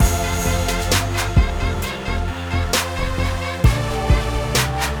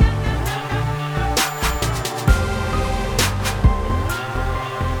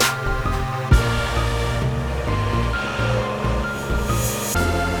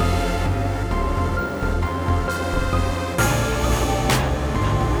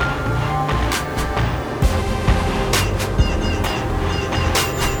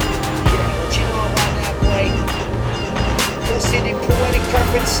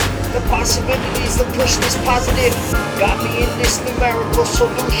The possibilities, the push this positive got me in this numerical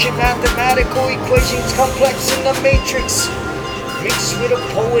solution. Mathematical equations complex in the matrix, mixed with a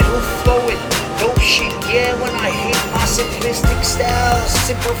poet who flow it. Dope shit, yeah, when I hit my simplistic style,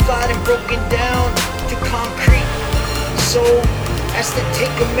 simplified and broken down to concrete. So as to take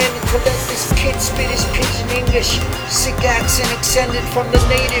a minute to let this kid spit his pidgin English, sick accent extended from the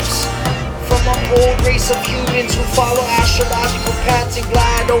natives, from an old race of humans who follow astrological paths and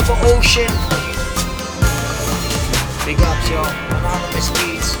glide over ocean. Big ups, yo, anonymous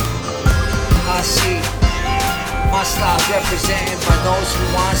beats. I see my style's represented by those who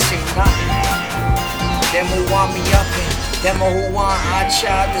want to say nothing. Them who want me up and them who want our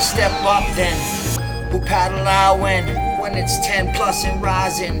child to step up then. Who paddle out when it's 10 plus and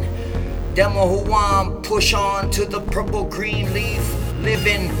rising. Them who want push on to the purple green leaf.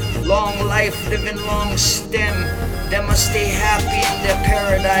 Living long life, living long stem. Them who stay happy in their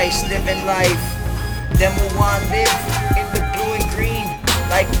paradise, living life. Them who want live in the blue and green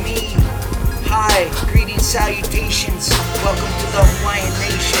like me. Hi, greetings, salutations. Welcome to the Hawaiian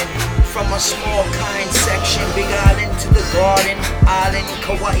nation. From a small kind section, big island to the garden island,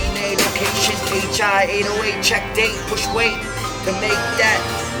 Kauai location, HI 808, check date, push weight to make that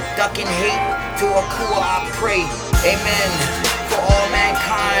ducking hate to a kua I pray, amen, for all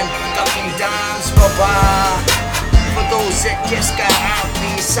mankind, ducking dimes, bye-bye, for those that just got out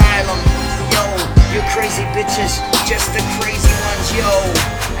the asylum, yo, you crazy bitches, just the crazy ones, yo,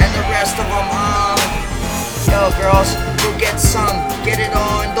 and the rest of them, yo girls, go get some, get it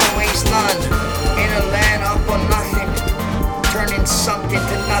all and don't waste none. In a land up on nothing, turning something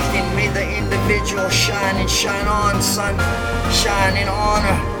to nothing. May the individual shine and shine on, son. Shine in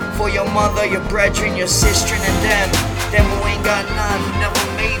honor for your mother, your brethren, your sister, and them who ain't got none, never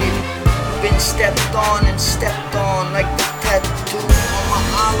made it. Been stepped on and stepped on like the tattoo on my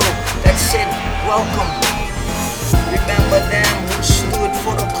hollow that said welcome. Remember them who stood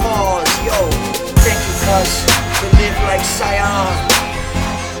for the cause, yo. Thank you, cuz, to live like Sion.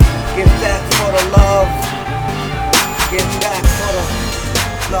 Give back for the love. Give back for the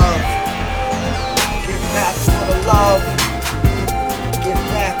love. Give back for the love. Give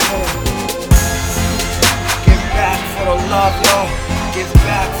back for the. Give back for the love, yo. Give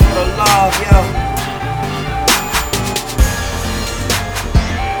back for the love, yo.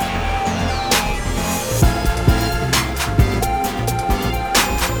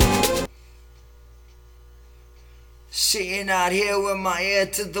 Sitting out here with my ear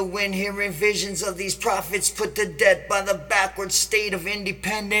to the wind, hearing visions of these prophets put to death by the backward state of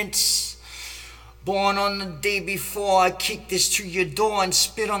independence. Born on the day before I kick this to your door and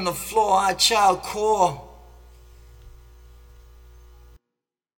spit on the floor, our child core.